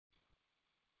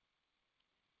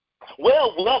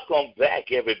Well, welcome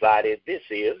back, everybody. This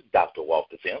is Dr.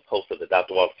 Walter Sims, host of the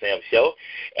Dr. Walter Sims Show,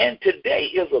 and today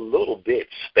is a little bit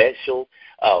special.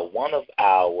 One of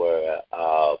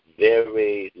our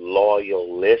very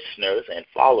loyal listeners and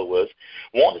followers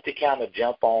wanted to kind of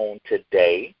jump on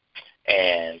today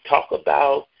and talk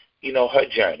about, her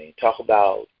journey, talk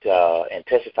about and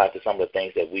testify to some of the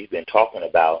things that we've been talking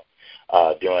about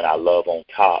during our Love on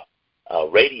Top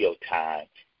radio time.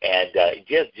 And it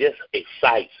just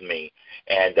excites me.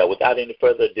 And without any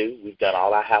further ado, we've done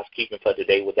all our housekeeping for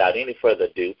today. Without any further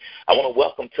ado, I want to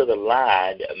welcome to the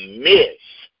line Miss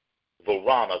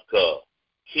Veronica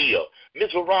Hill.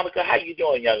 Miss Veronica, how you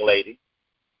doing, young lady?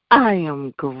 I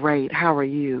am great. How are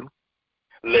you?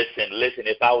 Listen,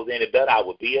 if I was any better, I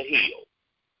would be a Hill.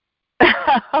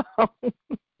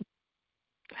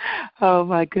 Oh,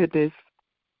 my goodness.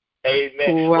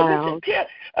 Amen. Wow. Well, listen,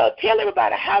 tell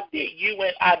everybody, how did you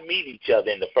and I meet each other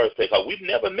in the first place? We've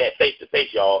never met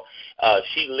face-to-face, y'all.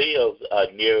 She lives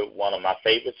near one of my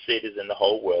favorite cities in the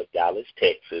whole world, Dallas,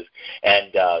 Texas.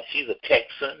 And she's a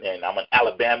Texan, and I'm an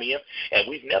Alabamian. And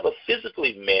we've never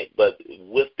physically met, but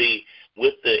with the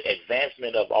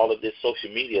advancement of all of this social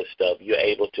media stuff, you're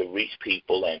able to reach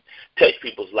people and touch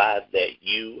people's lives that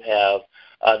you have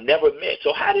never met.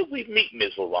 So how did we meet,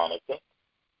 Ms. Veronica?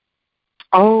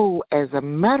 Oh, as a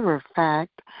matter of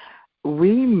fact,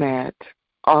 we met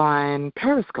on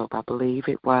Periscope, I believe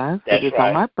it was. That's it was right.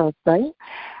 on my birthday.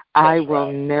 I will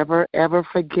never, ever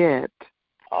forget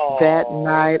that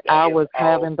night I was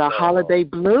having the holiday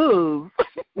blues.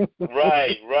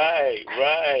 Right.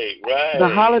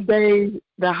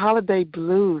 The holiday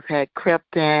blues had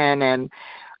crept in, and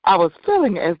I was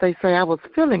feeling, as they say, I was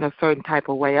feeling a certain type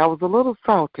of way. I was a little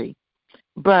salty.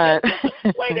 But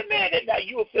wait a minute, now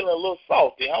you were feeling a little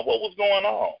salty, huh? What was going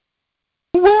on?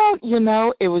 Well,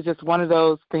 it was just one of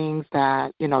those things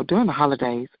that, during the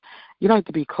holidays, you like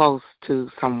to be close to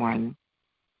someone.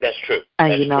 That's true.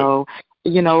 And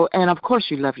and of course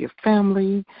you love your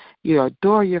family, you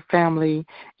adore your family,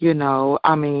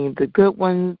 the good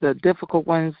ones, the difficult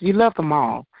ones, you love them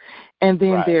all. And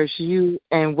then there's you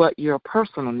and what your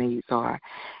personal needs are,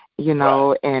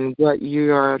 and what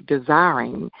you're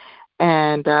desiring.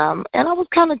 And I was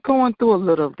kind of going through a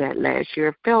little of that last year.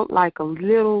 It felt like a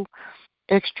little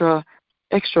extra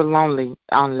lonely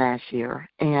on last year.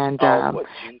 And what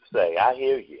you say, I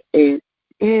hear you.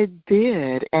 It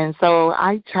did. And so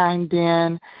I chimed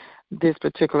in this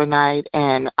particular night,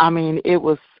 and it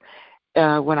was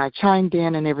when I chimed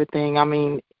in and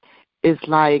everything, it's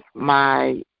like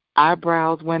my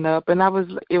eyebrows went up, and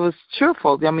it was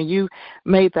cheerful. You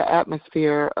made the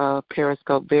atmosphere of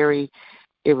Periscope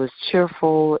it was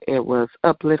cheerful, it was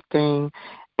uplifting,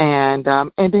 and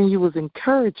then you was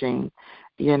encouraging,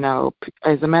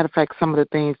 as a matter of fact, some of the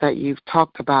things that you've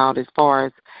talked about as far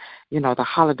as, the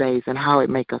holidays and how it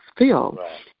make us feel.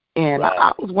 Right. And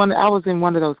I was in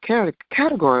one of those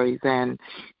categories, and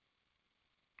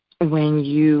when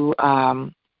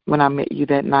when I met you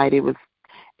that night,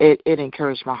 it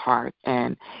encouraged my heart,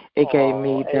 and it gave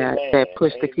me that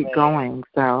push to keep going.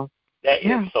 So that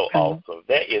is so awesome.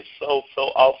 That is so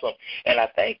awesome. And I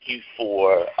thank you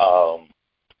for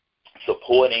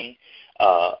supporting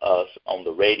us on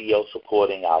the radio,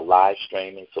 supporting our live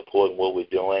streaming, supporting what we're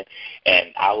doing.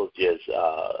 And I was just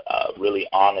really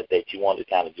honored that you wanted to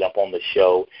kind of jump on the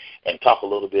show and talk a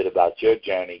little bit about your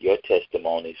journey, your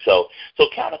testimony. So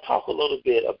kind of talk a little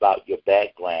bit about your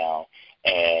background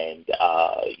and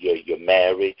your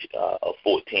marriage of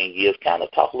 14 years. Kind of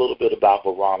talk a little bit about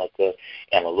Veronica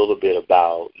and a little bit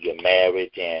about your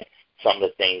marriage and some of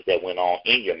the things that went on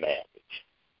in your marriage.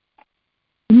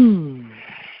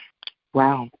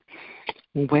 Wow.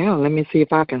 Well, let me see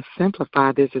if I can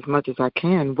simplify this as much as I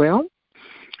can. Well,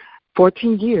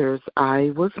 14 years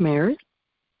I was married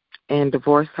and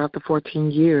divorced after 14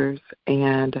 years.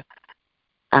 And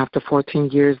after 14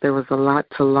 years, there was a lot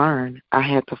to learn. I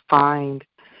had to find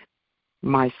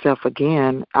myself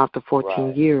again after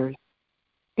 14 years.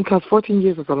 Because 14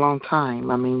 years is a long time.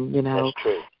 That's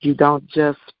true. You don't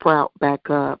just sprout back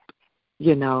up,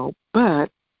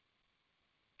 But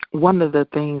one of the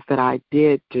things that I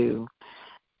did do,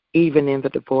 even in the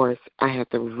divorce, I had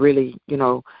to really,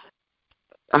 not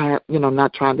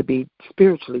trying to be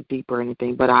spiritually deep or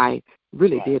anything, but I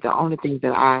really did. The only thing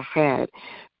that I had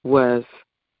was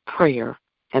prayer,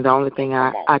 and the only thing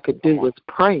I could do was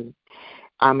pray.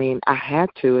 I had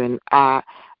to, and I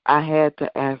had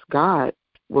to ask God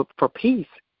for peace.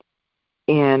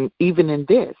 And even in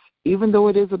this, even though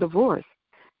it is a divorce,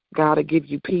 God will give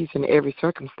you peace in every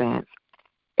circumstance.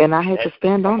 And I had to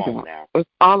stand on that. It's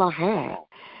all I had.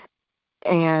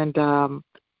 And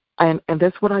and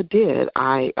that's what I did.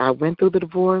 I went through the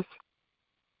divorce,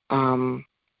 and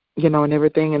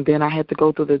everything, and then I had to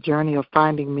go through the journey of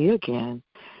finding me again.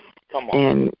 Come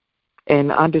on.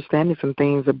 And understanding some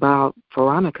things about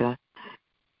Veronica,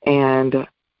 and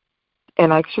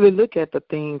actually look at the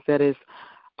things that is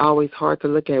always hard to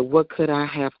look at. What could I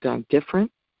have done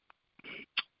different?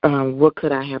 What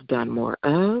could I have done more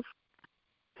of?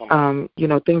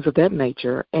 Things of that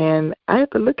nature. And I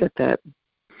had to look at that.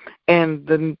 And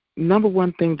the number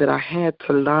one thing that I had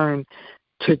to learn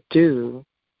to do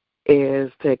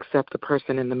is to accept the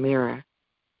person in the mirror.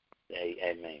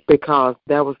 Amen. Because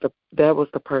that was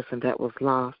the person that was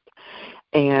lost.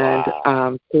 And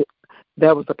wow.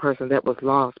 that was the person that was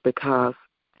lost because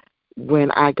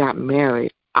when I got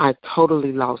married, I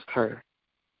totally lost her.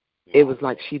 It was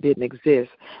like she didn't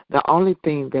exist. The only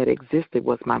thing that existed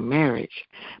was my marriage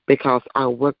because I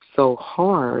worked so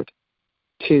hard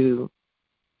to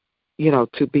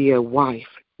be a wife,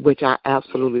 which I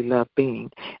absolutely love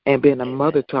being, and being a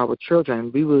mother to our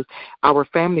children. Our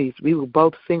families, we were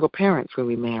both single parents when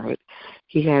we married.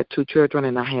 He had 2 children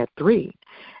and I had 3.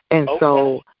 And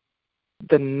so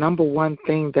the number one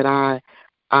thing that I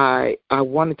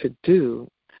wanted to do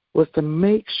was to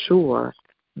make sure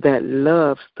that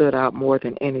love stood out more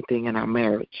than anything in our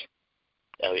marriage.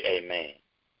 Amen.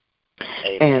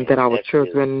 And that our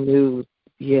children knew,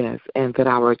 yes, and that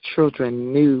our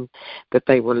children knew that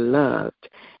they were loved.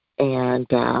 And,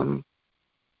 and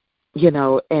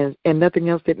nothing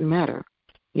else didn't matter,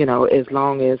 as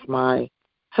long as my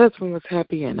husband was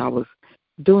happy and I was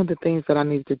doing the things that I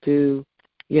needed to do,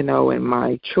 and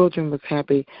my children was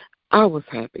happy. I was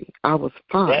happy. I was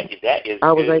fine. That is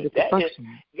I was good. able to function.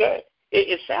 Good.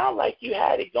 It sounds like you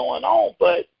had it going on,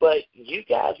 but you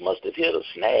guys must have hit a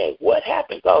snag. What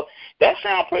happened? Because that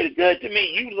sounds pretty good to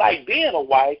me. You like being a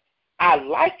wife. I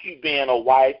like you being a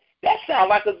wife. That sounds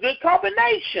like a good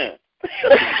combination.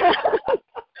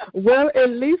 Well, at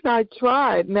least I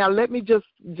tried. Now, let me just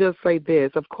say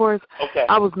this. Of course,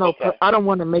 I was I don't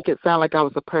want to make it sound like I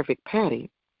was a perfect Patty.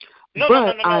 No.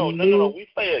 We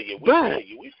fail you.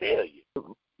 We fail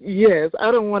you. Yes,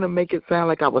 I don't want to make it sound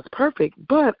like I was perfect,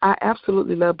 but I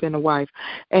absolutely love being a wife.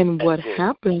 And what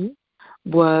happened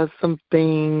was some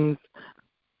things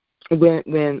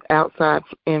when outside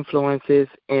influences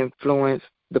influenced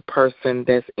the person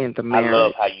that's in the marriage. I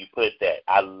love how you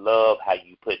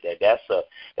put that.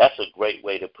 That's a great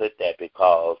way to put that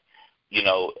because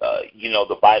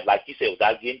the Bible, like you said,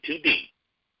 without getting too deep,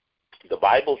 the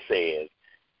Bible says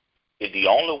that the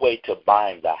only way to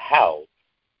bind the house,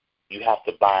 you have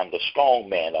to bind the strong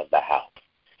man of the house.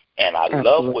 And I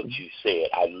love what you said.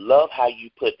 I love how you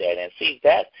put that. And see,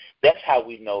 that's how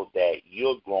we know that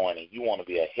you're growing and you want to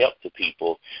be a help to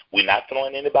people. We're not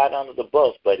throwing anybody under the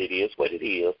bus, but it is what it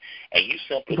is. And you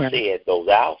simply said those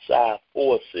outside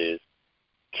forces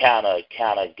kind of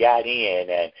got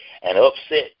in and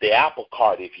upset the apple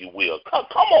cart, if you will. Come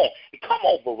on,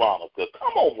 Veronica.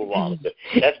 Come on, Veronica.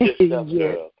 That's good stuff,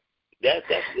 girl. That's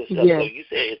good stuff. Yes. So you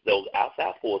said it's those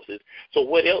outside forces. So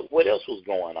what else was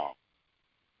going on?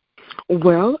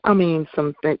 Well, I mean,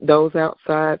 those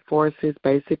outside forces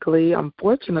basically,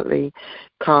 unfortunately,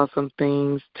 cause some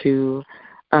things to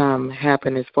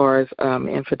happen as far as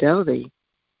infidelity.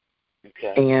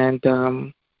 Okay. And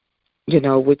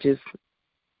which is,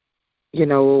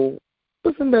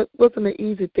 wasn't an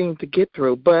easy thing to get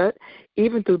through. But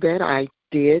even through that, I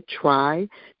did try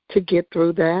to get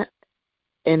through that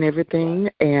and everything,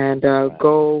 and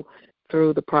go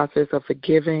through the process of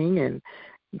forgiving and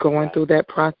going through that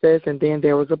process, and then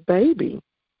there was a baby.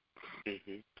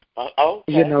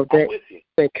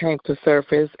 That came to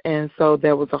surface, and so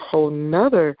there was a whole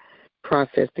nother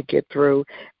process to get through.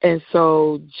 And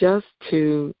so just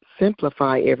to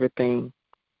simplify everything,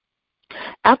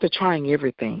 after trying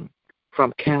everything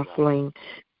from counseling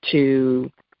to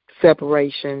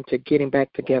separation to getting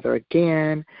back together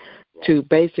again to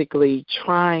basically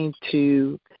trying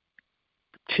to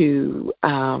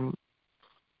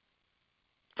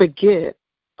forget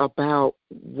about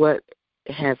what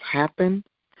has happened,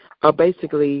 or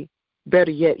basically,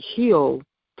 better yet, heal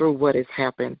through what has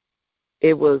happened.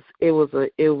 That was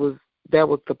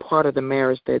the part of the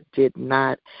marriage that did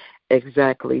not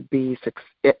exactly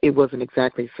it wasn't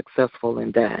exactly successful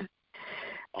in that.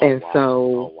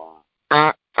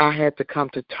 I had to come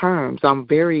to terms. I'm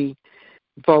very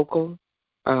vocal,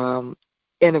 in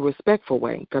a respectful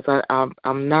way, because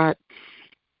I'm not.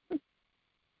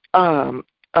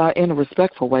 In a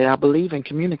respectful way, I believe in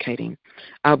communicating.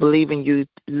 I believe in you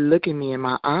looking me in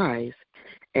my eyes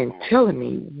and telling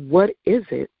me what is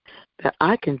it that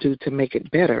I can do to make it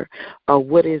better, or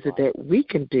what is it that we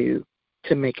can do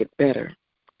to make it better.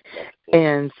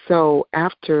 And so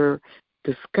after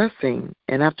discussing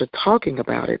and after talking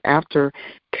about it, after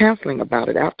counseling about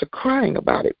it, after crying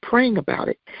about it, praying about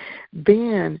it,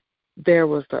 then there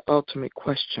was the ultimate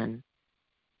question.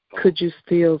 Could you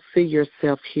still see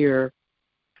yourself here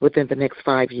within the next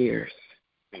 5 years?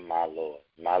 My Lord,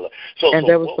 my Lord. So, and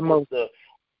so that was what the was most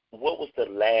what was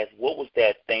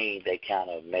that thing that kind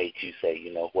of made you say,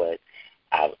 you know what,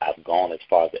 I've gone as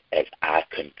far as I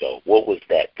can go? What was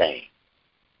that thing?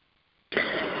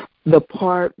 the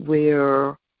part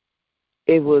where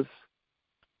it was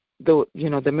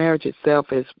the marriage itself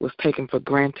was taken for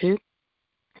granted,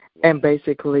 and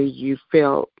basically you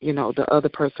felt, the other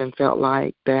person felt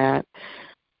like that,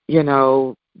 you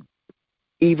know,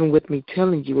 even with me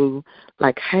telling you,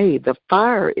 like, hey, the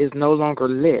fire is no longer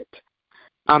lit.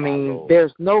 I mean,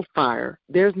 there's no fire.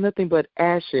 There's nothing but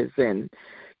ashes, and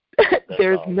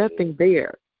there's nothing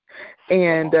there.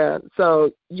 And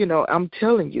so, I'm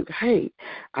telling you, hey,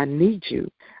 I need you.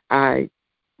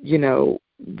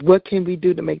 What can we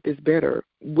do to make this better?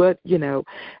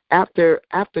 After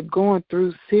going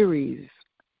through series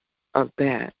of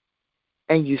that,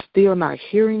 and you still not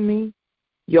hearing me,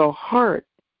 your heart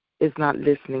is not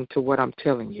listening to what I'm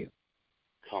telling you.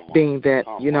 Being that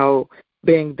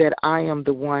I am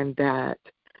the one that,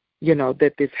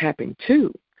 that this happened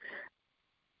to.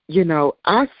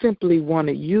 I simply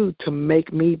wanted you to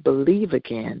make me believe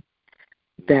again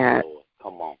that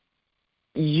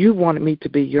you wanted me to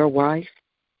be your wife,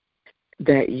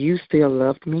 that you still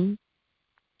loved me,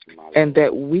 and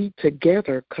that we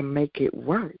together could make it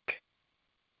work.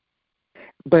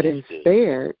 But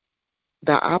instead,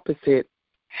 the opposite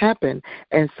happened.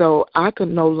 And so I could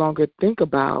no longer think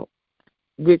about,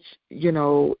 which,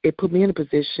 it put me in a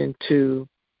position to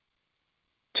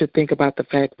think about the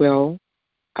fact, well,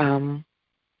 I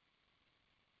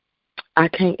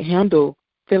can't handle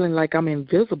feeling like I'm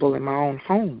invisible in my own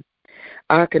home.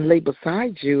 I can lay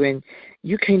beside you, and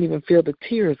you can't even feel the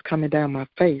tears coming down my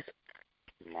face.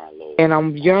 And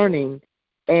I'm yearning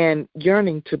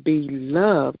to be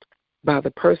loved by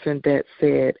the person that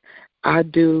said, I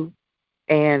do,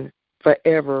 and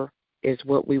forever is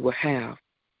what we will have.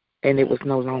 And it was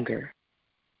no longer.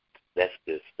 That's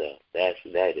good stuff. That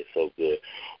is so good.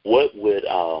 What would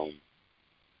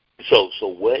so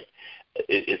what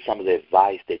is some of the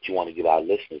advice that you want to give our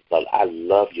listeners? Because I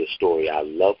love your story. I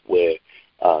love where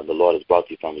the Lord has brought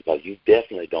you from, because you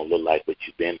definitely don't look like what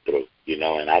you've been through,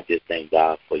 and I just thank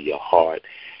God for your heart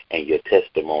and your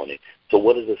testimony. So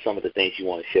what are some of the things you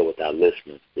want to share with our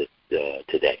listeners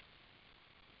today?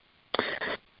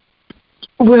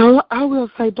 Well, I will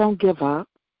say don't give up.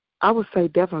 I would say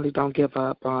definitely don't give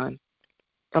up on.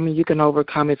 You can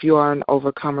overcome if you are an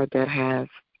overcomer that has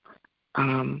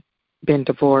been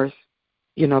divorced,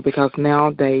 because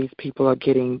nowadays people are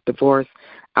getting divorced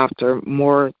after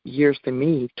more years than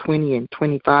me, 20 and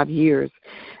 25 years,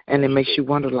 and it makes you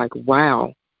wonder, like,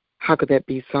 wow, how could that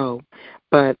be so?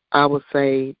 But I would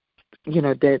say,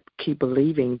 that keep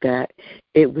believing that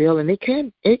it will, and it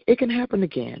can happen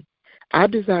again. I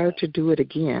desire to do it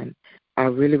again. I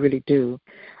really, really do.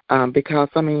 Because,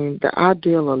 the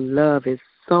ideal of love is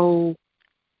so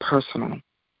personal.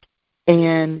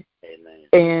 And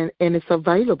it's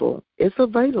available. It's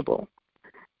available.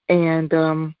 And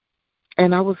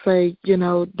I would say,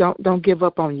 don't give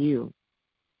up on you.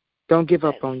 Don't give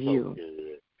up on you. Good.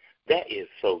 That is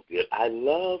so good. I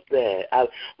love that.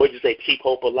 What'd you say? Keep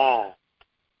hope alive.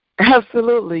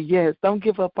 Absolutely, yes. Don't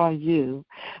give up on you,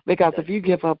 because if you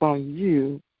give up on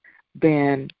you,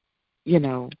 then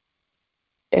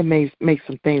it may make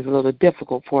some things a little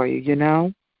difficult for you,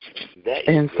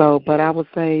 But I would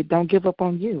say don't give up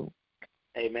on you.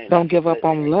 Amen. Don't give up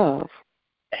on love,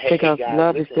 because guys,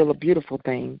 love is still a beautiful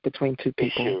thing between two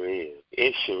people. It sure is.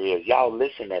 It sure is. Y'all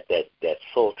listen at that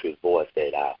sultry voice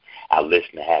that our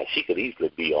listener has. She could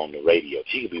easily be on the radio.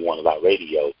 She could be one of our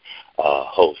radio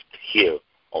hosts here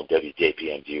on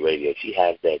WJPMG Radio. She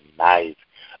has that nice,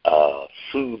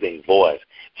 soothing voice.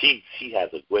 She has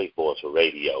a great voice for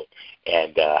radio,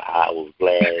 and I was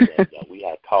glad. And we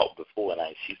had talked before, and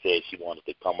she said she wanted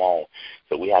to come on,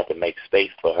 so we had to make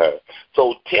space for her.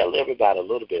 So tell everybody a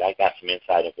little bit. I got some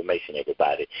inside information,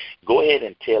 everybody. Go ahead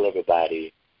and tell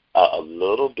everybody a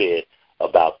little bit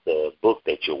about the book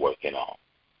that you're working on.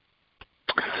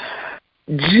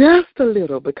 Just a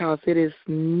little, because it is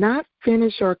not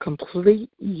finished or complete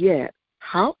yet.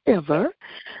 However,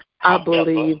 I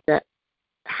believe that,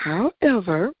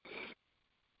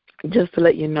 just to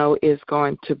let you know, it's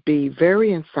going to be very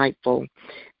insightful.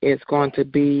 It's going to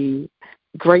be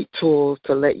great tools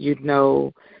to let you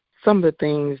know some of the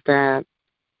things that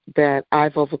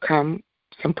I've overcome,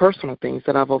 some personal things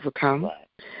that I've overcome.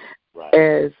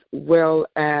 as well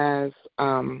as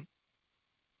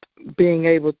being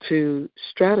able to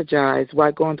strategize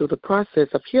while going through the process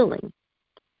of healing.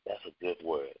 That's a good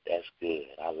word. That's good.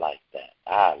 I like that.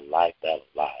 I like that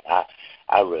a lot.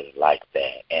 I really like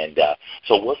that. And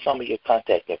so what's some of your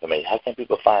contact information? How can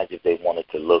people find you if they wanted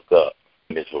to look up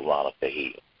Miss Veronica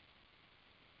Hill?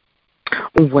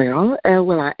 Well,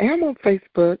 I am on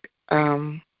Facebook,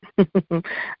 and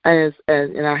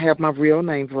I have my real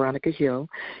name, Veronica Hill.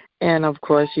 And, of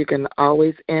course, you can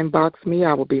always inbox me.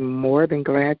 I will be more than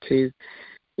glad to,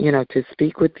 to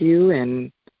speak with you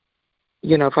and,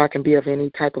 if I can be of any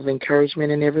type of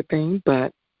encouragement and everything.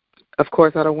 But, of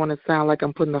course, I don't want to sound like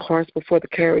I'm putting the horse before the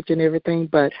carriage and everything.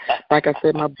 But, like I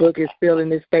said, my book is still in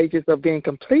the stages of being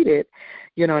completed,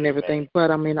 and everything.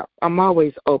 But, I mean, I'm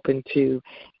always open to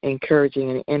encouraging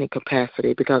in any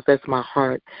capacity because that's my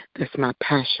heart. That's my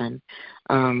passion.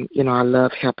 I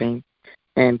love helping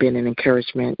and being an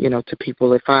encouragement, to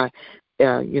people if I,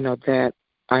 that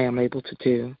I am able to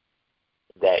do.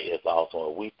 That is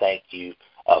awesome. We thank you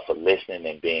for listening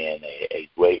and being a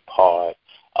great part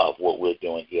of what we're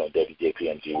doing here on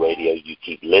WJPMG Radio. You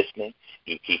keep listening,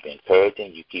 you keep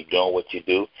encouraging, you keep doing what you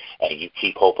do, and you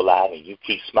keep hope alive, and you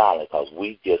keep smiling because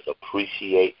we just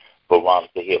appreciate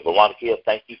Veronica Hill. Veronica Hill,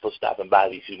 thank you for stopping by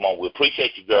these few moments. We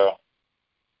appreciate you, girl.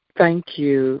 Thank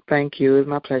you. Thank you. It was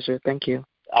my pleasure. Thank you.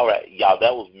 All right, y'all,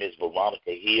 that was Miss Veronica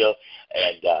Hill,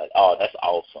 and, that's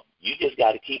awesome. You just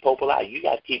got to keep hope alive. You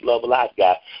got to keep love alive,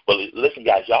 guys. But listen,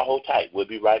 guys, y'all hold tight. We'll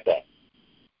be right back.